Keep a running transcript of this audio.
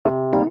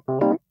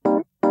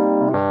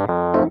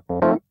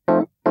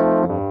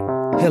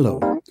Hello,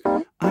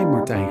 I'm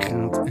Martijn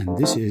Graat and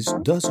this is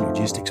Does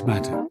Logistics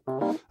Matter?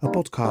 A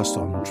podcast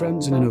on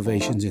trends and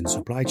innovations in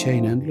supply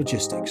chain and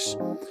logistics.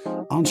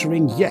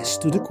 Answering yes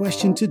to the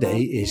question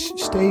today is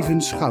Steven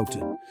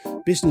Schouten,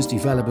 Business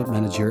Development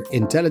Manager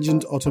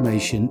Intelligent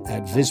Automation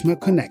at Visma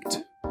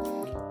Connect.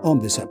 On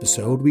this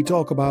episode, we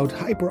talk about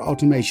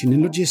hyper-automation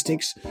in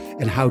logistics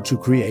and how to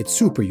create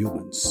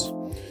superhumans.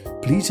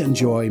 Please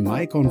enjoy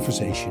my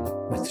conversation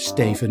with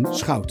Steven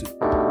Schouten.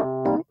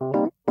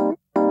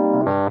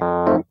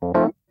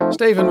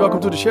 Steven, welcome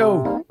to the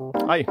show.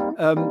 Hi.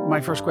 My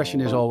first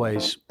question is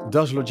always,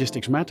 does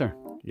logistics matter?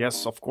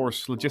 Yes, of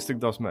course, logistics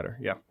does matter,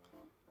 yeah.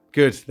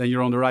 Good, then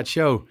you're on the right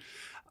show.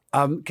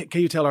 Can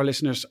you tell our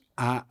listeners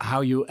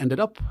how you ended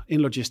up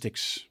in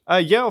logistics?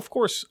 Yeah, of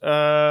course.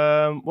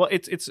 Well,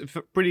 it's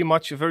pretty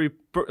much a very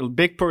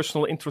big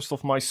personal interest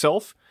of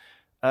myself.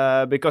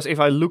 Because if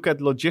I look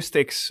at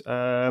logistics,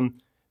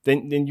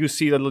 then you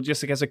see that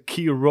logistics has a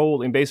key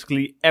role in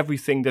basically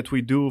everything that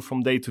we do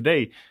from day to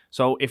day.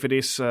 So if it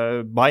is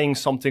buying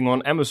something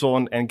on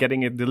Amazon and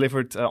getting it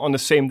delivered on the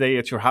same day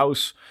at your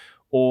house,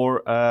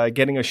 or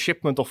getting a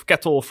shipment of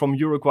cattle from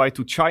Uruguay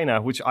to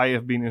China, which I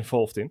have been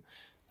involved in,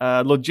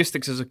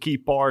 logistics is a key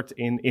part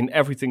in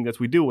everything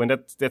that we do. And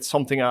that's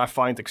something I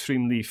find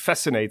extremely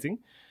fascinating.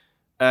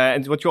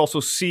 And what you also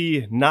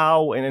see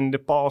now and in the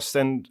past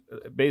and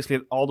basically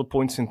at all the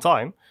points in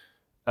time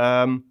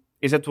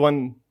is that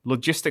when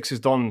logistics is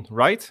done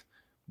right,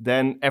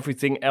 then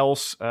everything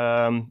else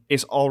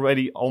is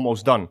already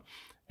almost done.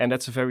 And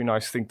that's a very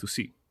nice thing to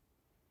see.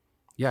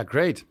 Yeah,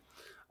 great.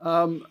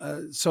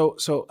 So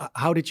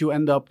how did you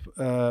end up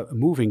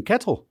moving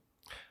cattle?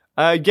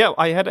 Yeah,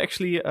 I had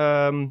actually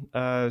a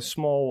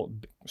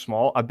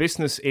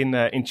business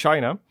in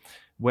China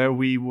where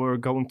we were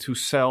going to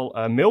sell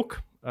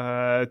milk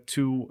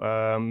to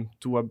a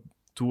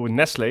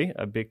Nestle,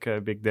 a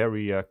big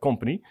dairy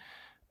company.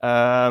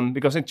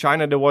 Because in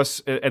China there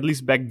was, at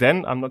least back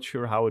then, I'm not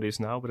sure how it is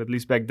now, but at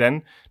least back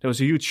then, there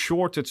was a huge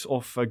shortage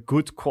of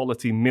good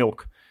quality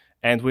milk.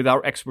 And with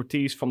our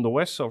expertise from the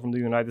West, so from the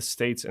United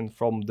States and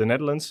from the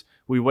Netherlands,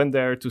 we went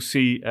there to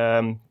see,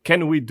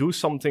 can we do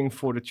something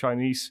for the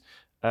Chinese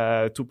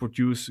to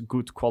produce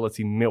good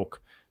quality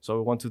milk? So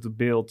we wanted to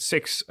build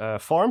 6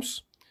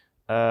 farms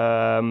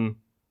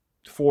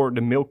for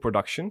the milk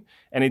production.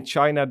 And in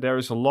China, there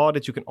is a law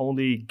that you can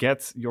only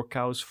get your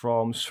cows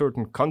from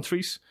certain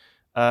countries.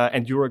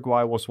 And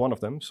Uruguay was one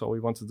of them. So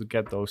we wanted to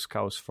get those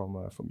cows from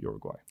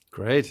Uruguay.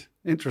 Great.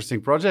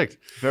 Interesting project.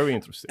 Very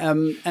interesting.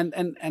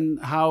 And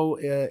how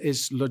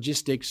is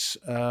logistics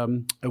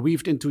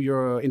weaved into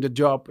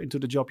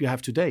the job you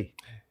have today?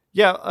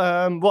 Yeah,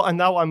 well, and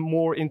now I'm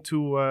more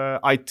into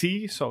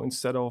IT. So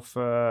instead of,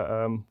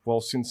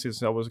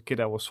 since I was a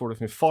kid, I was sort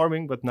of in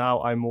farming, but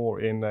now I'm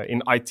more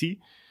in IT.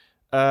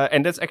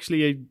 And that's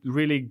actually a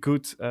really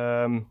good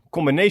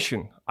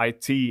combination,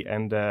 IT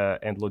and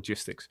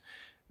logistics.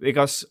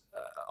 Because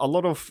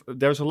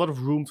there's a lot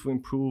of room to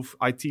improve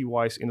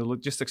IT-wise in the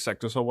logistics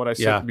sector. So what I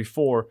said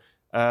before,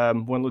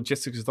 when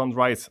logistics is done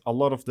right, a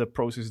lot of the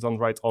process is done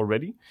right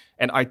already.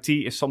 And IT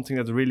is something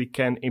that really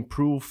can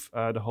improve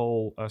the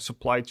whole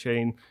supply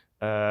chain,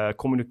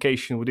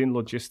 communication within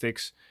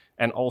logistics,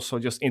 and also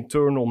just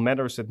internal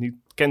matters that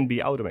can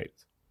be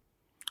automated.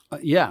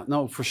 Yeah,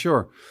 no, for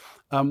sure.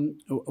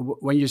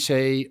 When you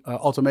say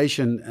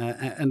automation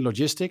and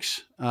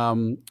logistics,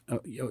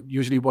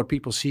 usually what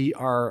people see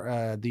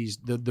are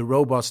the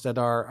robots that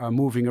are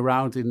moving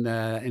around in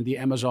the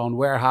Amazon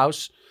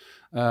warehouse,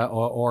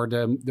 or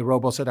the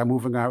robots that are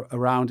moving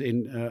around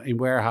in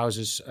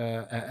warehouses,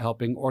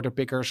 helping order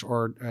pickers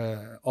or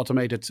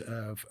automated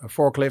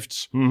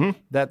forklifts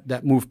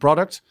that move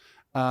product.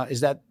 Is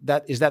that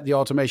the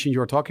automation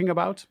you're talking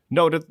about?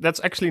 No,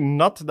 that's actually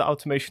not the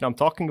automation I'm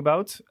talking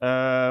about.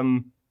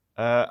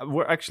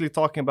 We're actually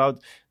talking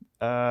about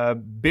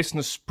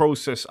business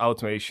process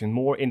automation,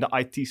 more in the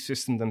IT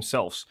system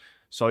themselves.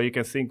 So you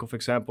can think of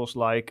examples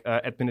like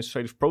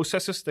administrative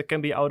processes that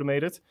can be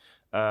automated.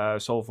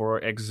 So for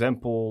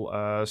example,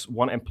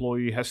 one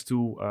employee has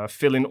to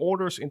fill in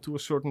orders into a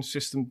certain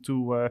system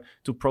to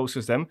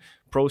process them.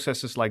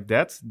 Processes like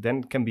that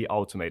then can be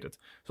automated.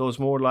 So it's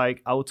more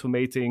like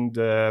automating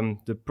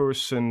the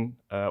person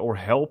or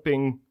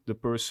helping the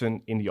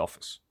person in the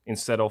office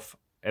instead of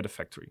at a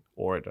factory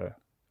or at a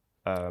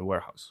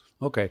warehouse.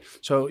 Okay,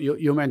 so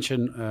you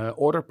mentioned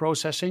order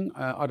processing.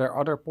 Are there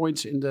other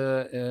points in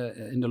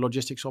the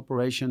logistics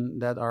operation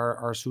that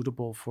are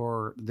suitable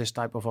for this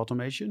type of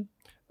automation?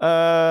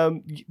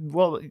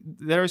 Well,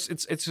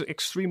 it's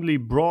extremely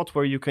broad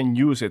where you can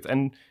use it,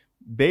 and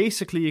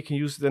basically you can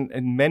use it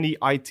in many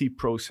IT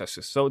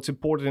processes. So it's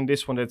important in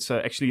this one that it's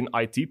actually an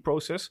IT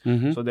process.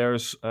 Mm-hmm. So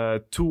there's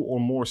 2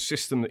 or more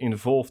systems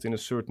involved in a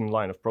certain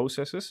line of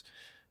processes.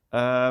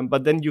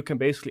 But then you can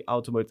basically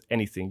automate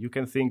anything. You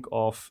can think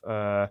of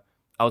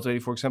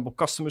automating, for example,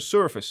 customer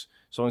service.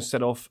 So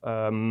instead of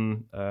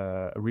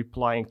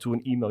replying to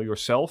an email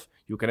yourself,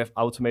 you can have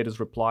automated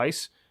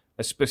replies,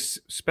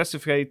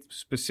 specific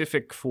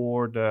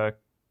for the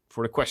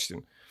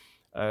question.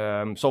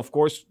 So of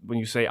course, when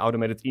you say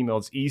automated email,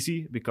 it's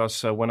easy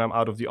because when I'm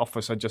out of the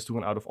office, I just do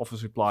an out of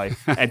office reply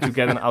and you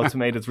get an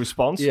automated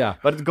response. Yeah.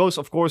 But it goes,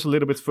 of course, a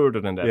little bit further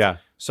than that. Yeah.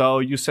 So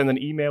you send an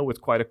email with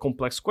quite a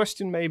complex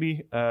question,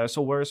 maybe.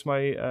 So where's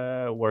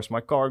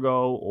my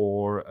cargo,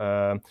 or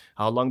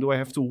how long do I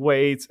have to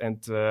wait,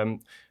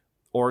 and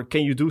or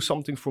can you do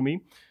something for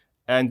me?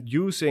 And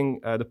using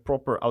the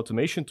proper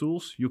automation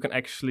tools, you can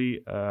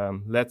actually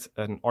let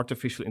an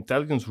artificial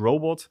intelligence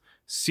robot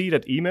see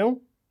that email.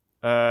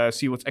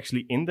 See what's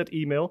actually in that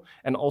email,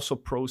 and also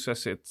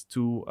process it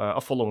to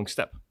a following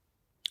step.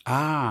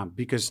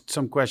 Because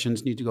some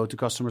questions need to go to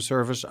customer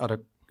service, other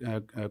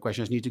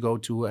questions need to go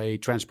to a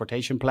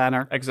transportation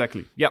planner.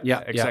 Exactly. Yeah,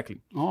 exactly.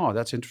 Yeah. Oh,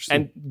 that's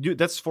interesting. And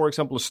that's, for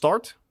example, a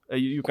start.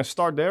 You can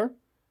start there,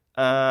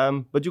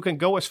 but you can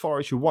go as far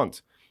as you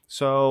want.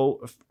 So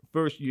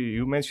first,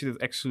 you mentioned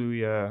it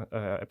actually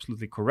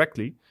absolutely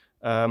correctly.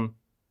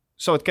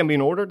 So it can be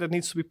an order that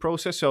needs to be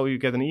processed. So you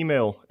get an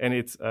email and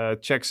it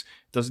checks,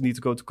 does it need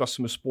to go to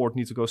customer support,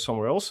 need to go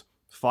somewhere else?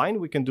 Fine,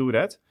 we can do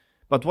that.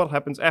 But what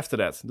happens after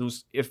that?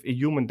 If a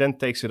human then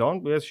takes it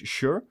on, yes,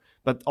 sure.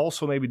 But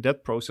also maybe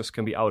that process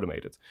can be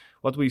automated.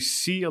 What we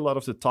see a lot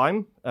of the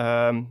time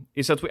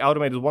is that we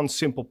automated one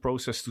simple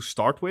process to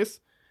start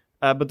with.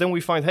 But then we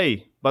find,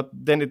 but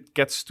then it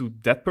gets to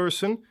that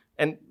person.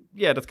 And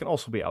yeah, that can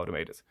also be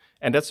automated.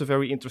 And that's a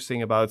very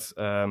interesting about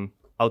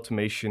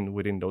automation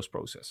within those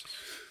processes.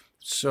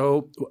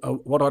 So,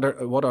 what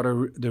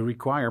are the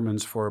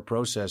requirements for a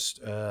process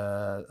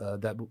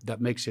that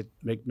makes it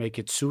make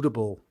it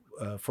suitable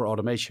for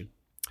automation?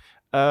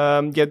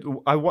 I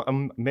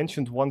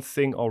mentioned one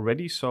thing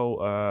already.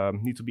 So,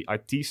 need to be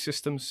IT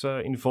systems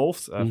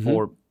involved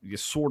for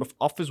this sort of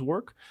office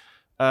work.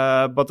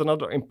 But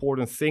another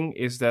important thing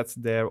is that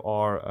there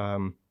are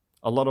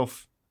a lot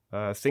of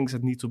things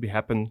that need to be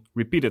happen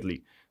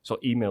repeatedly. So,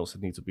 emails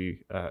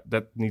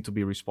that need to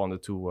be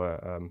responded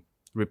to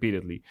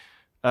repeatedly.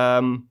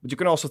 But you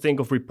can also think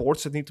of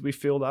reports that need to be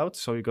filled out.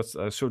 So you got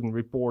certain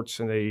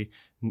reports and they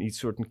need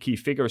certain key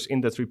figures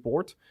in that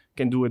report.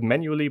 Can do it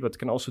manually, but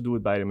can also do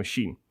it by the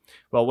machine.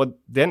 Well, what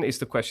then is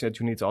the question that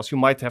you need to ask? You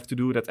might have to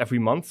do that every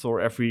month or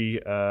every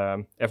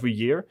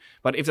year.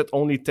 But if that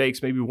only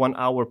takes maybe 1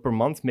 hour per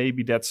month,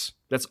 maybe that's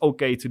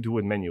okay to do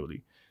it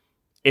manually.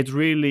 It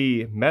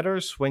really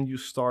matters when you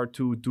start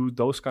to do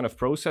those kind of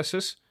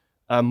processes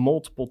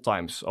multiple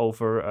times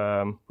over,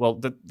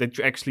 that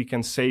you actually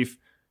can save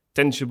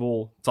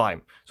tangible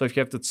time. So if you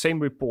have that same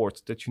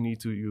report that you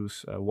need to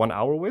use 1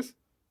 hour with,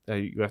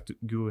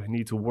 you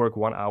need to work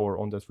 1 hour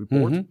on that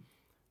report.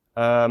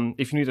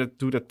 If you need to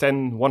do that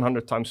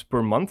 100 times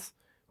per month,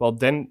 well,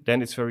 then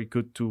it's very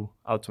good to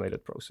automate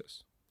that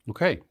process.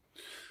 Okay.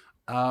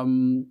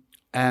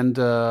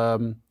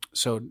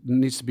 So it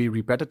needs to be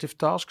repetitive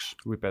tasks?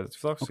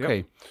 Repetitive tasks,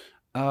 okay.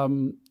 Yeah.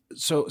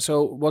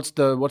 So what's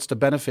the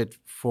benefit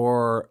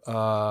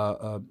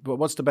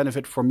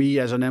for me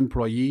as an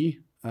employee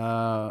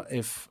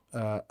if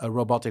a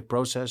robotic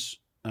process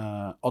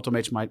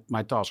automates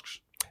my tasks?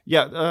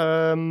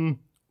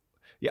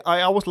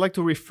 I always like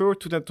to refer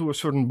to that to a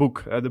certain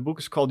book. The book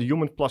is called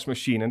Human Plus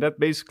Machine, and that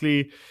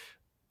basically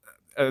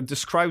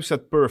describes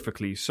that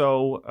perfectly.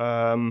 So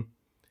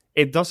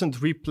it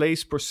doesn't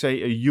replace per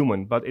se a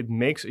human, but it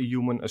makes a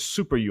human a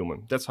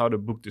superhuman. That's how the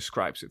book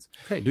describes it.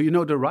 Okay. Do you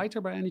know the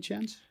writer by any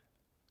chance?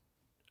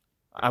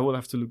 I will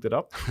have to look that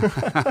up.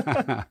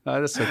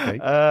 That's okay.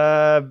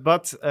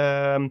 But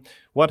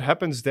what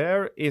happens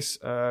there is,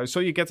 so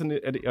you get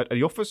at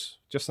the office,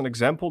 just an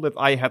example that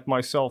I had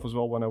myself as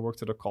well when I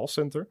worked at a call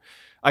center.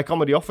 I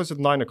come at the office at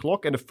 9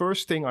 o'clock and the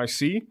first thing I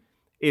see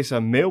is a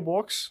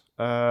mailbox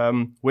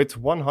with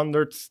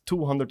 100,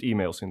 200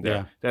 emails in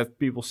there that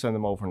people send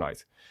them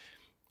overnight.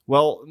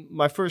 Well,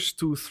 my first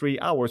 2-3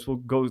 hours will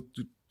go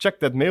to check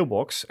that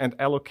mailbox and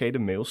allocate the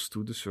mails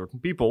to the certain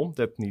people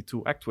that need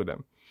to act with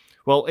them.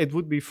 Well, it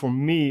would be for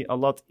me a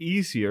lot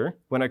easier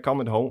when I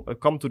come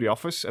to the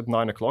office at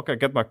 9 o'clock, I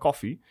get my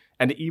coffee,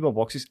 and the email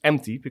box is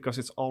empty because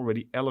it's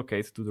already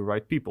allocated to the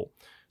right people.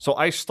 So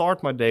I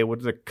start my day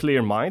with a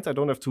clear mind. I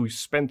don't have to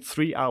spend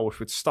 3 hours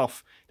with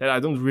stuff that I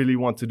don't really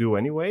want to do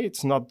anyway.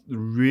 It's not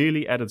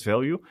really added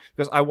value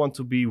because I want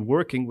to be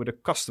working with the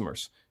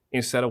customers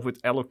instead of with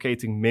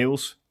allocating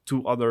mails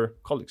to other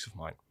colleagues of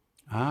mine.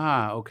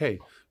 Okay.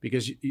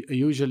 Because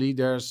usually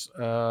there's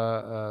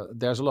a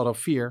lot of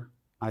fear,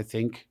 I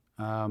think,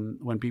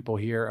 when people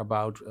hear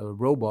about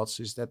robots,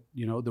 is that,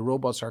 the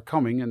robots are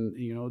coming and,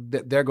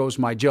 there goes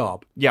my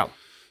job. Yeah.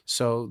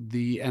 So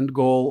the end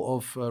goal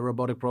of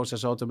robotic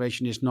process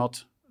automation is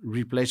not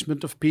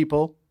replacement of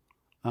people,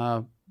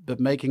 but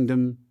making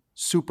them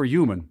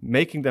superhuman.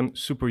 Making them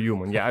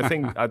superhuman. Yeah,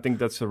 I think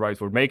that's the right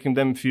word. Making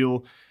them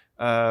feel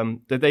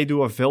that they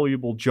do a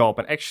valuable job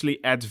and actually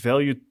add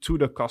value to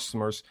the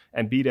customers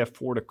and be there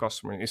for the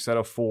customer instead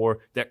of for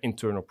their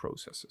internal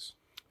processes.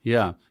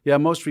 Yeah.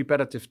 Most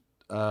repetitive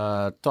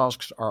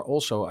tasks are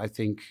also, I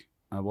think,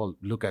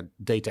 look at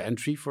data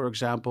entry, for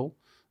example.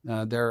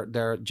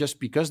 they're just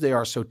because they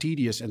are so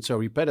tedious and so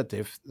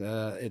repetitive.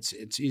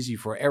 It's easy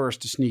for errors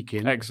to sneak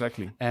in.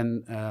 Exactly.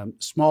 And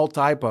small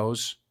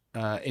typos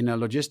in a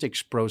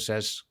logistics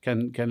process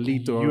can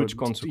lead to huge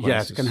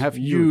consequences. Yeah, it can have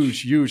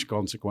huge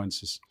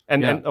consequences.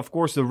 And of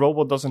course, the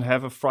robot doesn't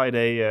have a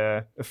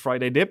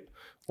Friday dip,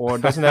 or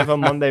doesn't have a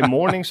Monday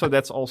morning, so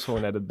that's also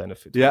an added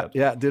benefit.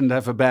 Yeah, didn't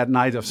have a bad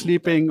night of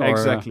sleeping. Or,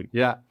 exactly.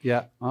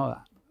 Yeah. Oh,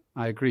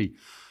 I agree.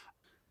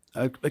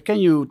 Can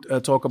you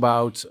talk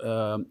about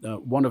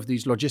one of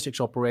these logistics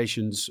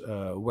operations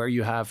where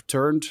you have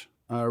turned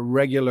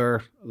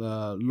regular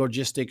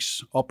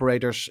logistics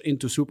operators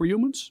into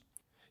superhumans?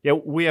 Yeah,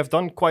 we have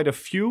done quite a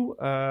few,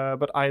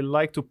 but I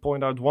like to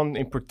point out one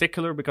in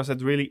particular because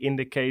it really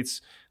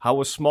indicates how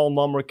a small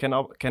number can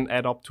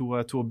add up to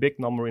a big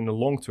number in the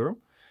long term.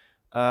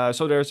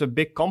 So there's a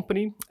big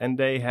company, and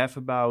they have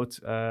about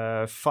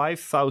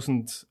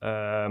 5,000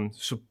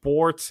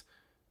 support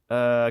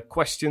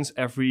questions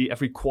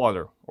every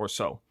quarter or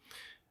so.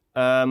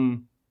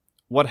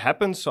 What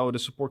happens? So the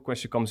support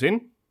question comes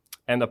in,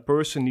 and a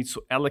person needs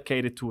to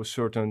allocate it to a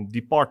certain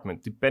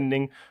department,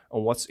 depending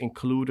on what's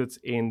included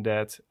in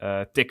that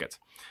ticket.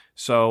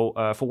 So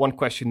for one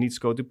question needs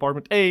to go to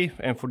Department A,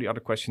 and for the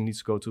other question needs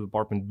to go to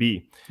Department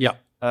B. Yeah.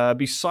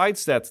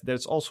 Besides that,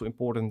 it's also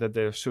important that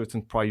there are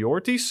certain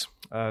priorities.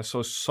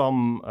 So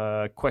some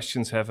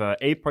questions have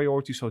a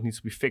priority, so it needs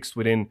to be fixed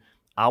within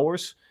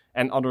hours,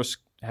 and others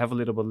have a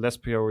little bit less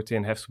priority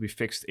and have to be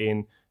fixed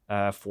in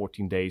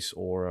 14 days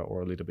or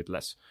a little bit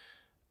less.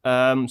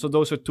 So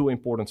those are two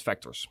important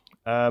factors.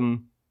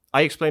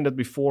 I explained that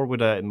before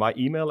with my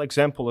email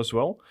example as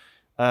well.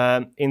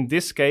 In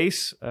this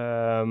case,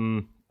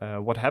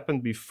 what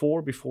happened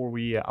before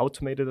we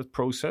automated that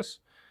process?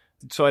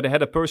 So I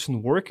had a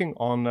person working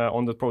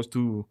on the process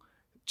to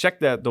check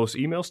those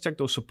emails, check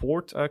those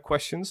support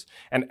questions,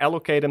 and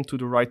allocate them to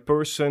the right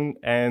person,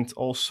 and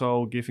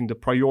also giving the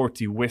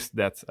priority with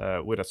that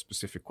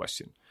specific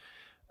question.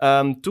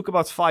 Took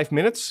about 5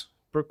 minutes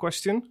per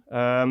question.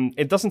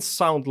 It doesn't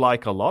sound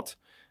like a lot,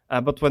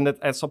 but when that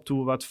adds up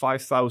to about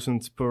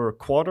 5,000 per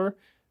quarter,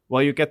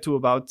 well, you get to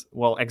about,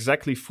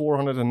 exactly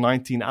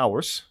 419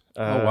 hours.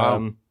 Oh,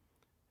 wow.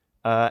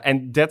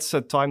 And that's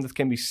a time that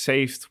can be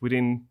saved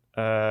within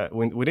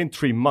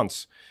 3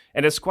 months.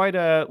 And it's quite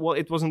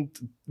it wasn't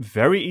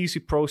very easy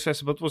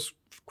process, but was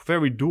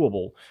very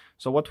doable.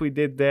 So what we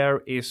did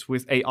there is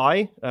with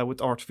AI,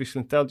 with artificial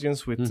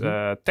intelligence, with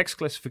text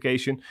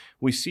classification,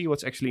 we see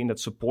what's actually in that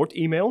support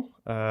email.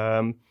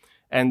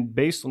 And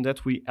based on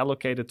that, we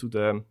allocate it to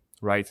the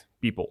right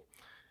people.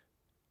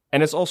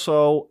 And it's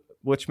also,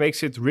 which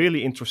makes it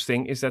really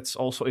interesting, is that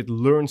also it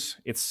learns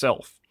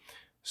itself.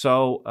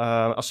 So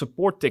a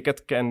support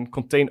ticket can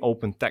contain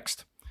open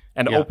text.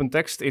 And open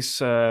text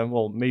is,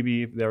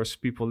 maybe there's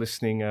people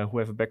listening who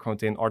have a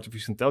background in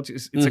artificial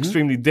intelligence. It's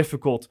extremely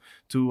difficult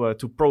to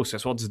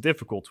process. Well, it's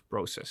difficult to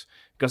process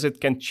because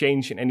it can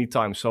change in any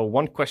time. So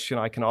one question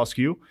I can ask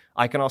you,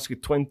 I can ask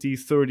it 20,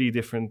 30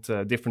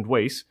 different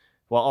ways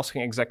while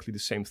asking exactly the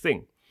same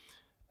thing.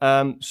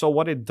 So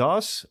what it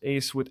does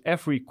is with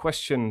every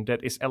question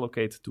that is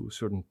allocated to a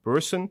certain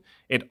person,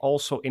 it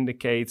also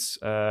indicates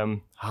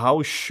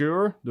how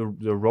sure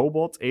the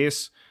robot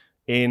is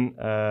in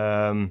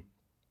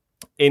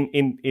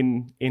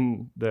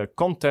the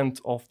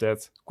content of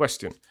that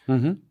question.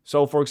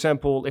 So, for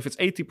example, if it's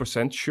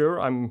 80% sure,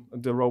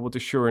 the robot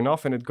is sure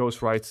enough, and it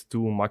goes right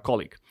to my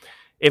colleague.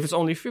 If it's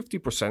only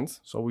 50%,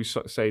 so we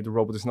say the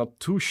robot is not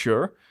too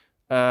sure,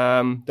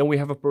 then we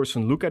have a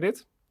person look at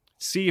it,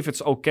 see if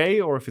it's okay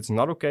or if it's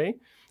not okay.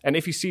 And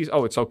if he sees,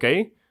 it's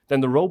okay,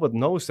 then the robot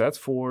knows that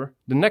for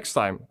the next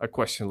time a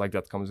question like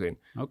that comes in.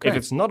 Okay. If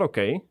it's not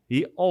okay,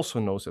 he also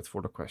knows that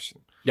for the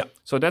question. Yeah.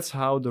 So that's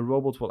how the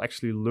robot will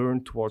actually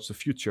learn towards the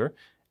future.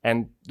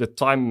 And the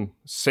time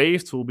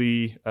saved will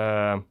be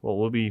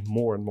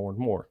more and more and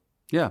more.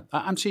 Yeah,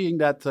 I'm seeing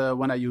that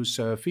when I use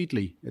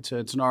Feedly. It's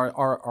an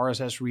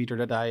RSS reader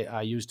that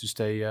I use to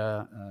stay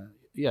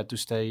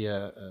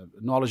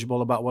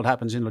knowledgeable about what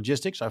happens in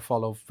logistics. I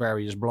follow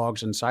various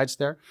blogs and sites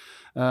there,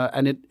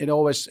 and it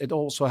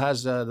also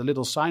has the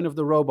little sign of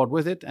the robot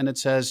with it, and it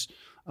says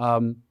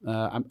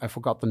I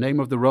forgot the name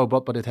of the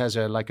robot, but it has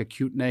a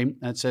cute name,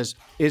 and it says,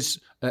 "Is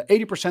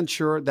 80%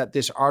 sure that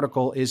this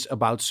article is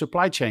about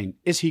supply chain?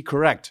 Is he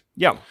correct?"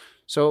 Yeah.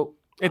 So.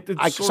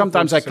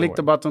 Sometimes I click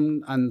the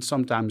button and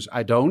sometimes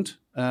I don't.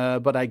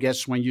 But I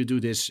guess when you do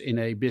this in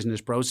a business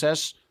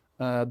process,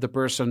 the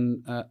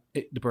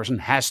person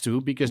has to,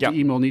 because the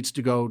email needs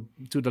to go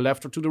to the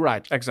left or to the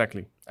right.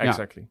 Exactly.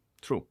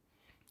 True.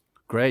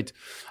 Great.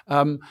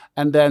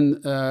 And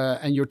then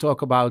you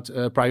talk about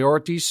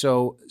priorities.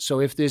 So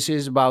if this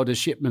is about a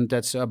shipment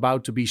that's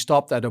about to be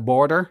stopped at a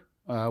border,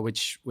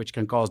 which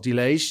can cause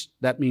delays,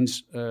 that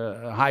means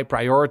high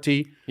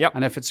priority. Yep.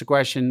 And if it's a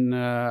question,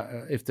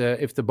 if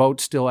the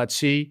boat's still at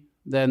sea,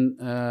 then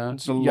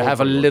you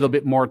have a little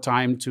bit more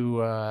time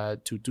to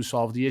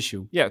solve the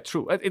issue. Yeah,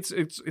 true.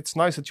 It's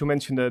nice that you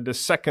mentioned the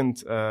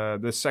second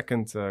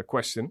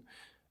question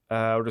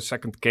or the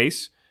second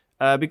case.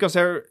 Because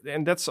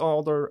that's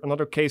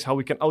another case how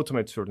we can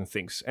automate certain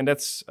things. And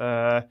that's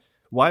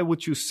why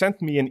would you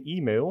send me an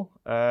email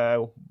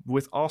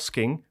with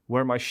asking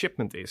where my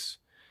shipment is?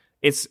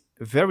 It's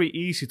very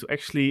easy to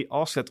actually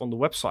ask that on the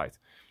website.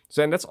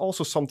 So, and that's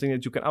also something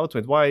that you can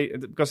automate. Why?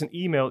 Because an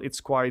email,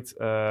 it's quite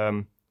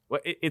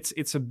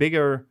it's a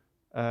bigger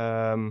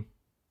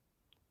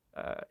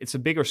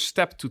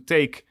step to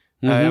take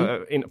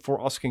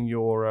for asking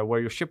your where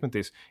your shipment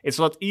is. It's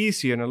a lot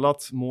easier and a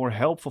lot more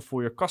helpful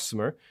for your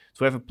customer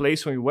to have a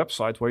place on your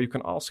website where you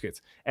can ask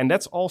it. And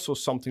that's also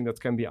something that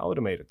can be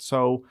automated.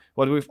 So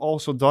what we've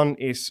also done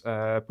is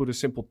put a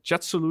simple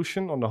chat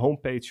solution on the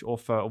homepage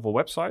of a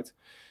website.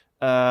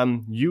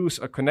 Use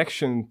a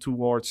connection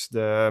towards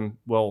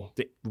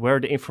where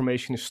the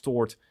information is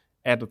stored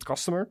at the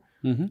customer,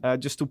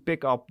 just to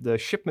pick up the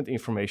shipment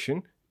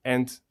information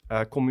and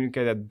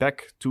communicate that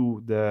back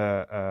to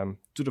the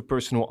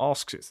person who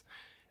asks it.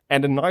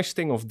 And the nice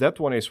thing of that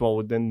one is,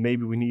 then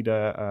maybe we need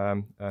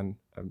a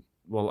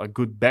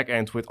good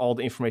backend with all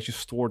the information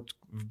stored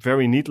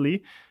very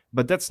neatly.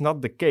 But that's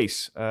not the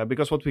case,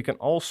 because what we can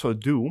also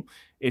do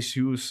is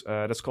use,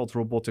 that's called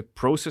robotic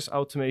process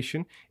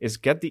automation, is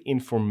get the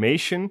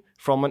information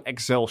from an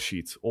Excel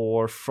sheet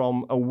or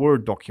from a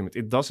Word document.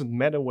 It doesn't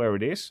matter where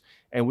it is,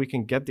 and we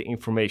can get the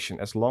information.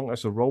 As long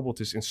as the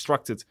robot is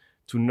instructed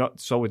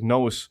so it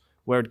knows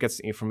where it gets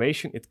the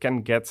information, it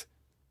can get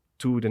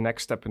to the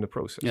next step in the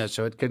process. Yeah,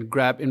 so it can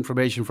grab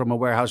information from a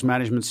warehouse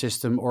management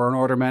system or an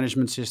order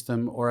management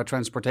system or a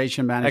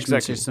transportation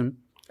management system.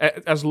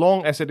 As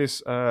long as it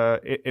is,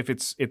 if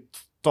it's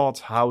taught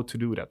how to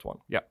do that one,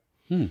 yeah.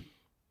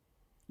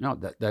 No,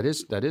 that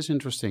is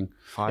interesting.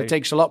 It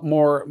takes a lot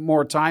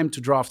more time to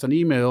draft an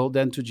email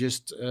than to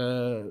just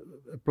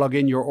plug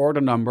in your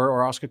order number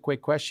or ask a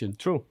quick question.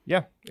 True,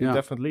 yeah, it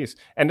definitely is,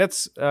 and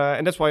that's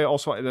why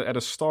also at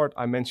the start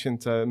I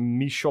mentioned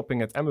me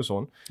shopping at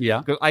Amazon. Yeah,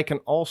 because I can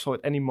also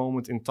at any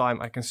moment in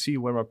time I can see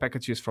where my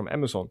package is from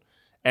Amazon.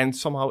 And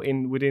somehow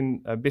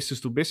within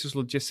business-to-business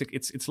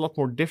logistics, it's a lot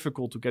more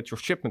difficult to get your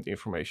shipment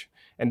information.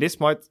 And this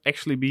might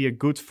actually be a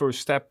good first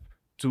step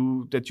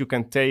that you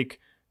can take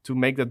to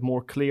make that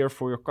more clear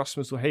for your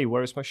customers. To hey,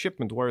 where is my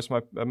shipment? Where is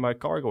my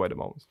cargo at the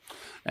moment?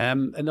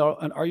 And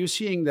are you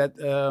seeing that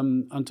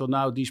until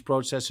now these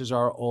processes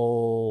are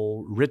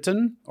all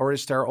written, or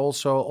is there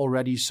also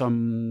already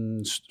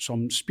some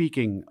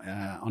speaking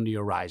on the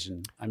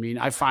horizon? I mean,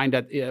 I find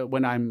that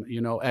when I'm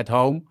at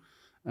home.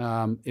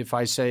 If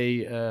I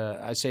say,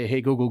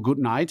 hey, Google, good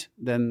night,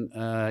 then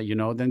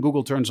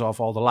Google turns off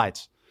all the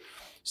lights.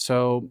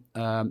 So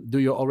do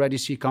you already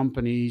see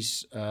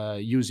companies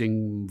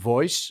using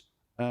voice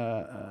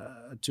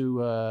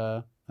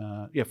for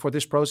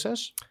this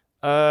process?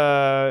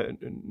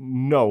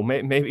 No,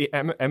 maybe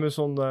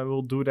Amazon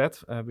will do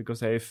that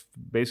because they have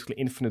basically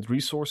infinite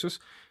resources.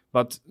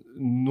 But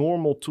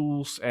normal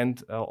tools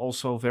and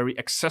also very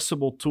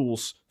accessible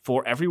tools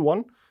for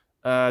everyone,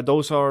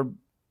 those are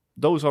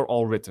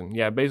all written.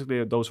 Yeah,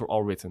 basically those are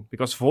all written.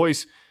 Because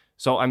voice,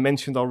 so I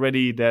mentioned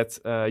already that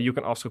you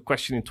can ask a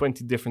question in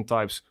 20 different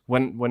types.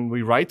 When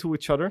we write to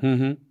each other,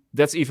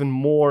 that's even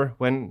more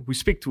when we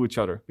speak to each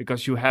other.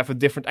 Because you have a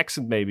different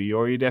accent maybe,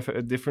 or you have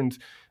a different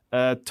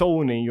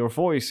tone in your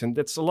voice. And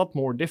that's a lot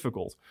more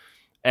difficult.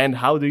 And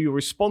how do you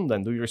respond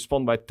then? Do you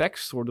respond by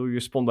text or do you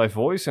respond by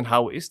voice? And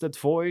how is that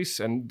voice?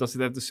 And does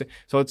it have the same?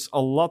 So it's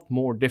a lot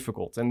more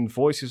difficult. And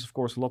voice is, of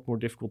course, a lot more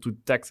difficult to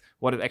detect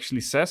what it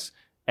actually says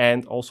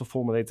and also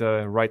formulate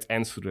the right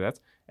answer to that.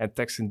 And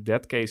text in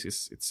that case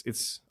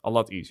it's a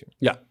lot easier.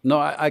 Yeah, no,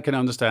 I can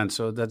understand.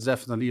 So that's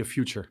definitely a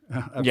future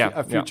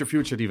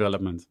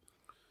development.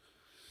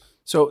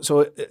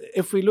 So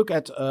if we look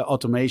at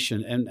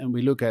automation and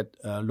we look at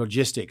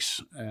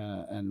logistics,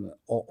 and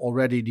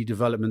already the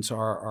developments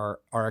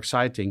are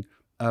exciting,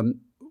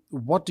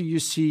 what do you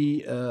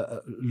see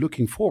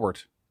looking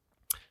forward?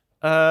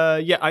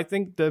 I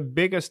think the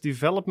biggest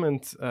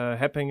development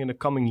happening in the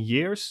coming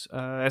years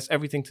has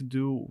everything to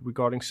do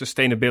regarding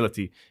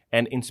sustainability,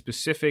 and in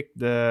specific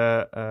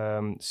the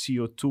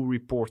CO2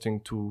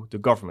 reporting to the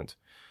government.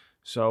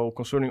 So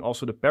concerning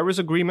also the Paris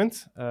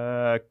Agreement,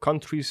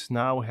 countries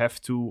now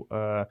have to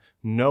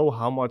know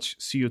how much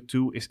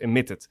CO2 is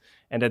emitted.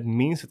 And that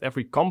means that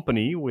every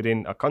company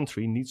within a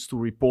country needs to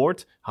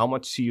report how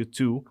much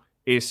CO2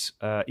 is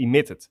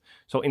emitted.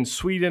 So in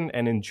Sweden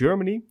and in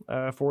Germany,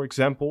 for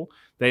example,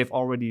 they have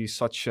already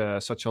such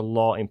a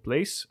law in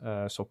place.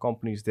 So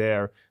companies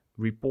there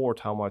report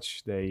how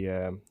much they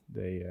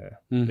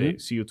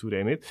CO2 they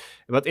emit.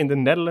 But in the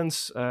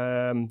Netherlands,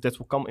 that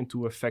will come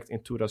into effect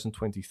in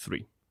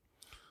 2023.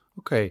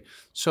 Okay,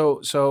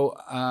 so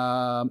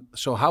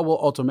how will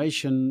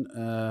automation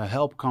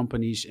help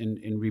companies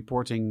in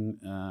reporting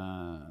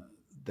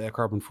their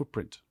carbon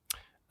footprint?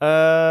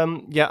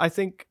 I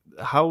think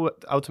how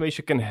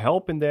automation can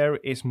help in there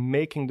is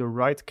making the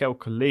right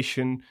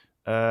calculation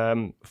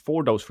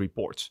for those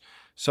reports.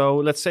 So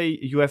let's say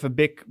you have a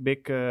big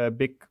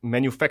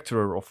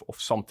manufacturer of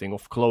something,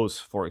 of clothes,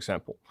 for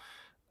example,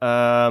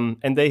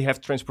 and they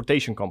have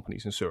transportation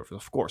companies and service,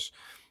 of course.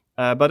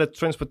 But a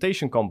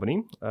transportation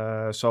company,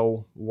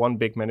 so one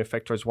big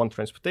manufacturer is one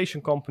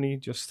transportation company,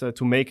 just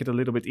to make it a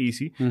little bit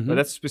easy. But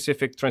that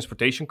specific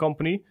transportation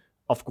company,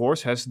 of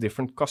course, has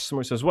different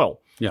customers as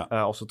well. Yeah.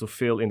 Also to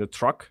fill in the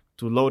truck,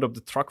 to load up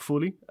the truck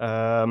fully.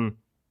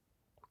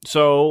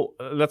 So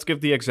let's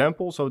give the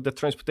example. So the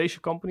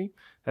transportation company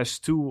has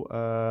two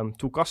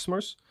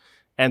customers,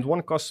 and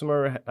one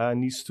customer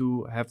needs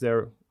to have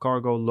their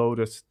cargo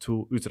loaded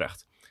to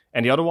Utrecht,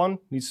 and the other one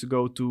needs to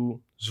go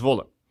to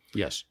Zwolle.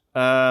 Yes.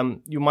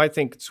 You might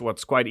think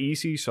it's quite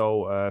easy.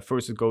 So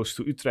first it goes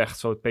to Utrecht,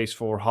 so it pays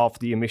for half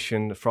the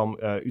emission from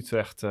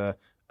Utrecht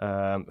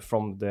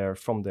from their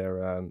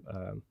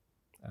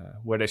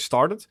where they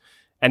started,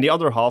 and the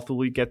other half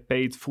will get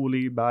paid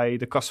fully by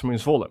the customer in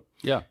Zwolle.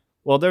 Yeah.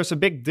 Well, there's a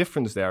big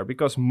difference there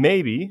because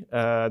maybe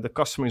the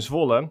customer in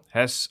Zwolle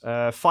has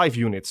 5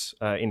 units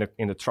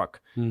in the truck,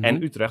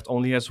 and Utrecht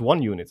only has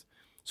 1 unit.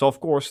 So of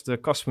course the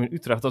customer in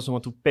Utrecht doesn't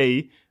want to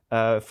pay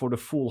for the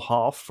full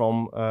half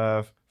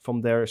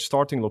from their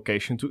starting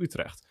location to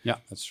Utrecht. Yeah,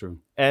 that's true.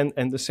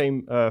 And the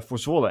same for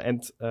Zwolle.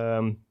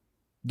 And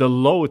the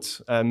load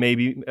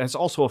maybe has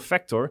also a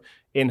factor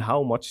in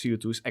how much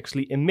CO2 is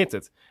actually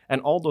emitted.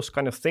 And all those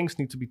kind of things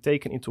need to be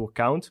taken into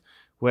account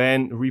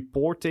when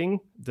reporting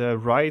the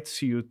right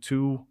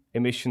CO2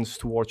 emissions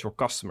towards your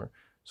customer.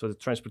 So the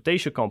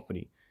transportation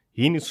company,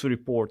 he needs to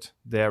report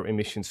their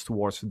emissions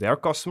towards their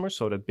customers,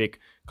 so that big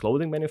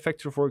clothing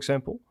manufacturer, for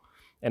example.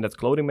 And that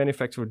clothing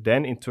manufacturer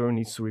then in turn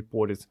needs to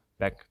report it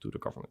back to the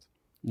government.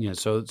 Yeah,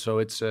 so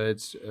it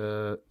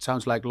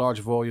sounds like large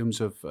volumes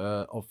of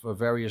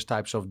various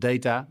types of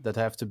data that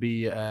have to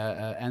be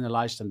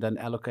analyzed and then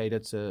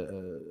allocated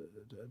to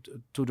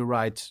the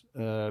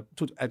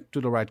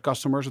right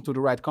customers or to the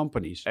right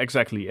companies.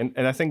 Exactly, and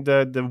I think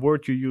the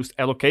word you used,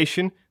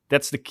 allocation,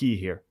 that's the key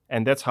here,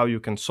 and that's how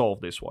you can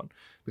solve this one.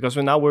 Because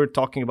we're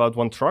talking about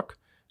one truck,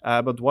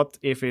 but what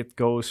if it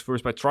goes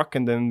first by truck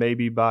and then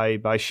maybe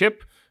by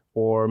ship,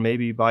 or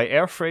maybe by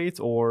air freight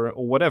or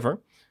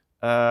whatever?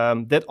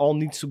 That all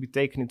needs to be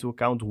taken into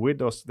account with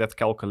that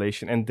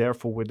calculation and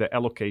therefore with the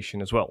allocation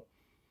as well.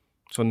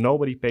 So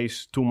nobody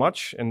pays too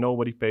much and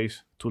nobody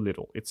pays too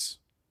little. It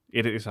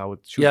is how it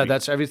should be. Yeah,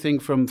 that's everything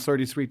from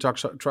 33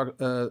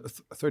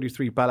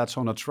 pallets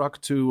on a truck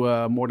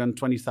to more than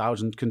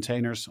 20,000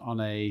 containers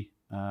on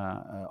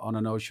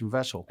an ocean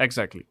vessel.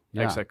 Exactly.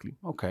 Yeah. Exactly.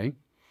 Okay.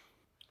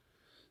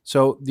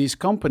 So these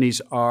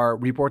companies are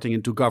reporting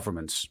into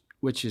governments,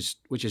 which is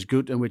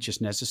good and which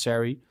is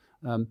necessary.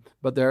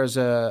 But there's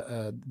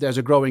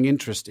a growing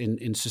interest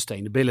in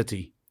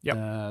sustainability.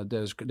 Yep.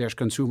 There's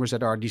consumers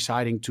that are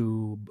deciding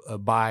to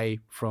buy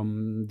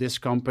from this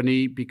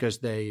company because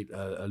they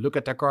look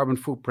at their carbon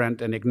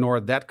footprint and ignore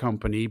that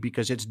company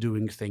because it's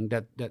doing things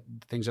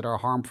that are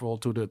harmful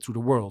to the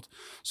world.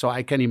 So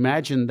I can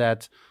imagine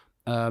that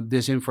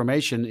this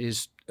information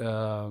is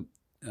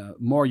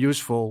more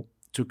useful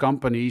to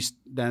companies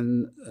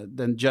than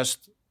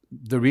just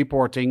the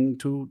reporting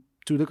to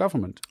the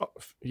government. Oh,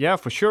 yeah,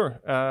 for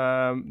sure.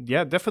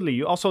 Yeah, definitely.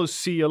 You also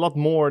see a lot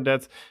more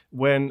that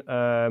when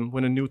a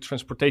new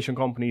transportation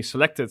company is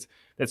selected,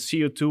 that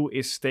CO2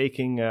 is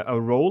taking a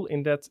role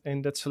in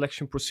that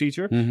selection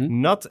procedure.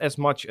 Not as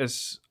much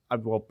as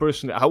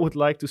personally I would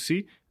like to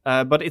see,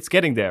 but it's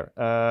getting there.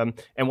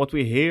 And what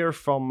we hear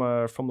from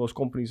those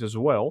companies as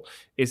well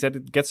is that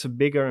it gets a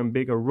bigger and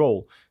bigger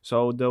role.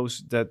 So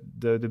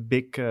the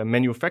big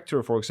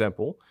manufacturer, for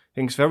example,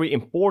 thinks very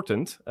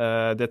important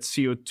that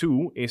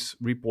CO2 is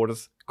reported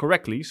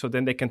correctly, so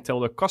then they can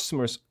tell their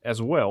customers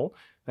as well,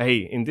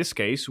 hey, in this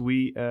case,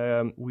 we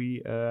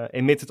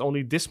emitted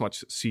only this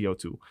much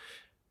CO2.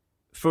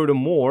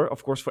 Furthermore,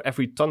 of course, for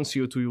every ton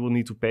CO2 you will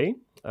need to pay.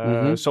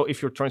 So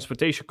if your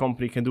transportation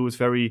company can do it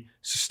very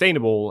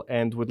sustainable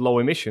and with low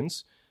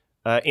emissions,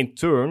 in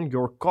turn,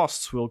 your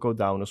costs will go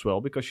down as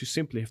well because you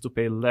simply have to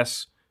pay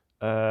less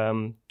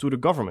to the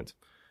government.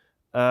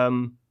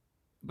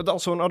 But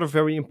also another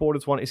very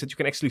important one is that you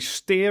can actually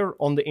steer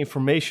on the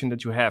information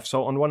that you have.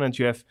 So on one hand,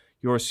 you have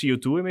your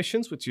CO2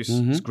 emissions, which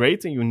is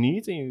great and you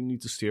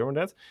need to steer on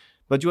that.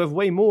 But you have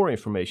way more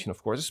information,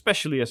 of course,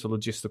 especially as a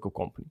logistical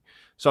company.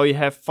 So you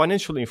have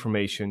financial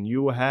information,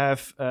 you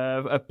have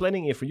a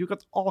planning info, you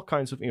got all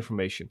kinds of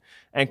information.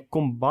 And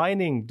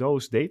combining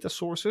those data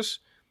sources,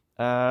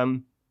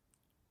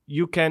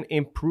 you can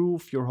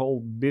improve your whole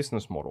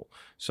business model.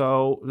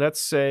 So let's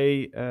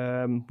say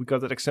we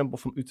got that example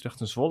from Utrecht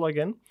and Zwolle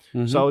again.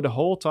 So the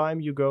whole time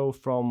you go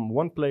from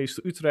one place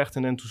to Utrecht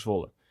and then to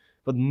Zwolle.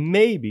 But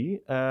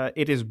maybe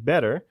it is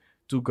better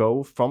to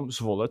go from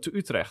Zwolle to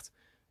Utrecht.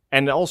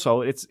 And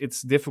also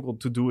it's difficult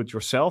to do it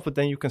yourself, but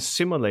then you can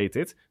simulate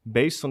it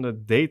based on the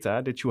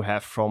data that you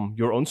have from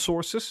your own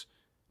sources,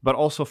 but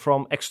also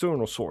from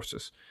external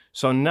sources.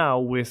 So now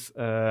with,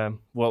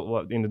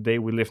 in the day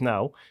we live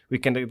now, we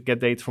can get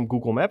data from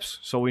Google Maps.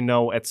 So we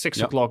know at 6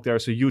 o'clock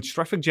there's a huge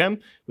traffic jam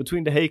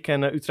between The Hague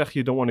and Utrecht.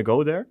 You don't want to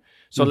go there.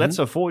 So let's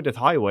avoid that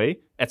highway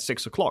at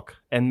 6 o'clock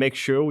and make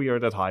sure we are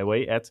at that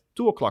highway at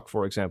 2 o'clock,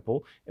 for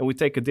example, and we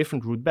take a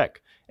different route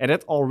back. And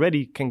that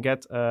already can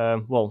get,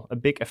 a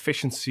big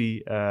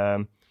efficiency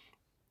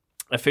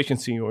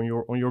efficiency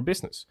on your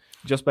business.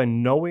 Just by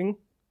knowing,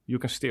 you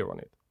can steer on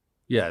it.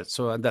 Yeah,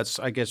 so that's,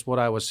 I guess, what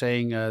I was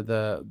saying,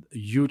 the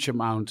huge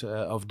amount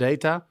of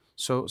data.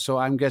 So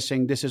I'm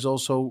guessing this is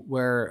also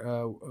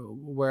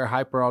where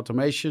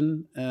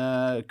hyper-automation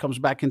comes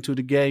back into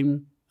the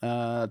game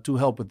to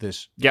help with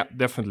this. Yeah,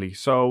 definitely.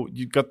 So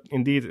you got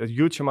indeed a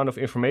huge amount of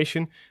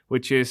information,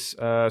 which is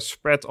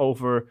spread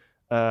over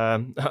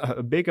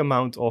a big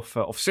amount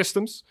of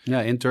systems.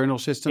 Yeah, internal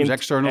systems,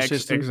 external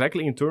systems.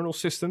 Exactly, internal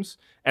systems.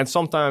 And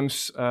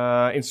sometimes,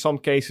 in some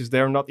cases,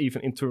 they're not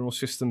even internal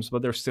systems,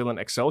 but they're still an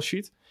Excel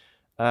sheet.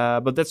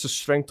 But that's the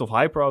strength of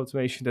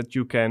hyper-automation, that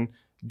you can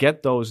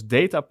get those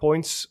data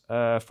points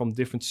from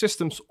different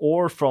systems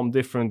or from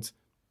different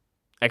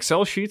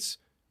Excel sheets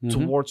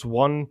towards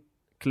one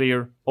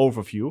clear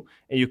overview,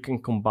 and you can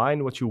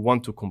combine what you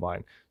want to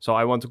combine. So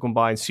I want to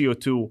combine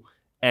CO2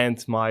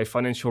 and my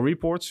financial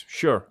reports.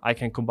 Sure, I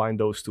can combine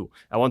those two.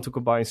 I want to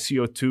combine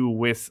CO2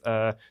 with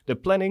the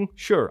planning.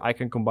 Sure, I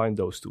can combine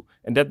those two.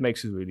 And that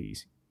makes it really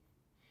easy.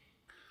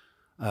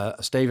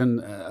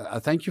 Steven,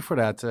 thank you for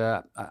that.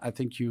 I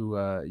think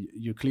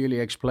you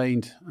clearly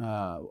explained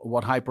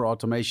what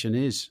hyper-automation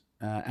is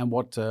and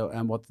what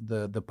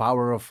the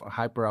power of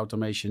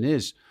hyper-automation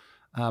is.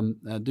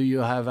 Do you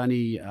have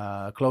any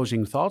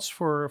closing thoughts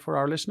for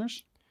our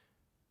listeners?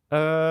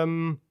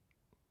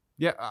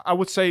 Yeah, I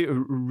would say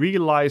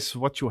realize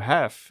what you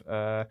have.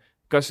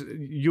 Because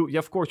you,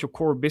 of course, your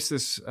core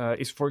business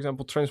is, for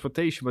example,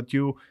 transportation, but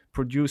you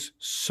produce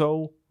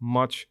so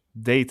much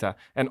data.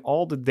 And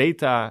all the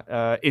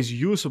data is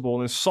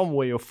usable in some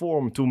way or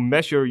form to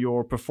measure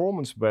your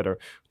performance better,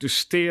 to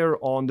steer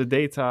on the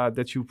data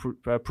that you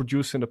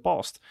produced in the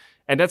past.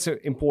 And that's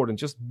important.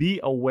 Just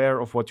be aware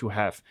of what you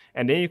have.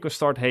 And then you can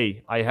start,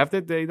 hey, I have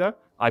that data.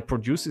 I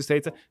produce this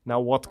data. Now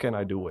what can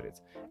I do with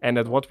it? And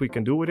that what we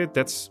can do with it,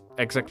 that's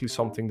exactly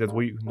something that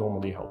we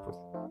normally help with.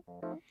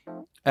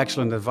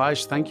 Excellent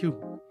advice. Thank you.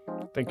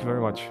 Thank you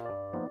very much.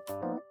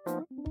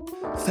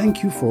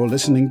 Thank you for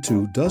listening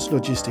to Does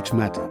Logistics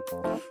Matter?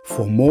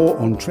 For more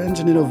on trends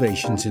and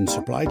innovations in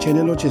supply chain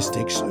and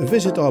logistics,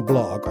 visit our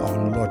blog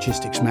on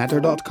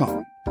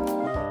logisticsmatter.com.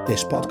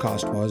 This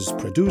podcast was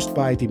produced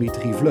by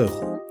Dimitri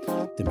Vleugel.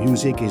 The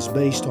music is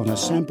based on a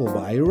sample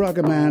by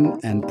Ruggerman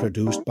and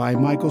produced by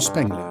Michael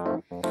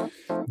Spengler.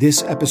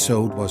 This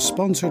episode was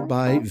sponsored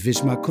by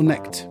Visma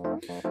Connect.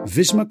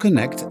 Visma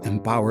Connect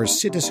empowers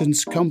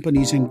citizens,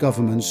 companies and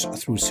governments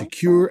through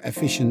secure,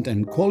 efficient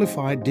and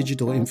qualified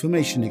digital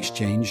information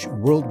exchange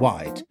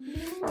worldwide.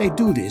 They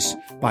do this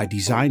by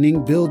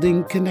designing,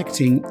 building,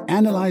 connecting,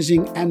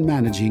 analyzing and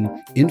managing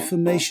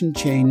information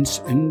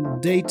chains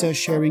and data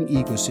sharing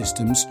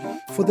ecosystems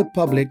for the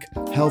public,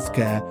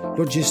 healthcare,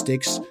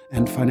 logistics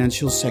and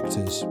financial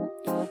sectors.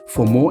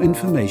 For more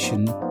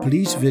information,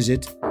 please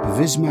visit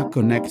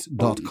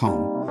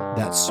vismaconnect.com.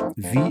 That's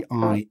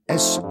VISMA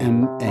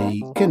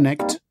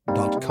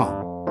Connect.com.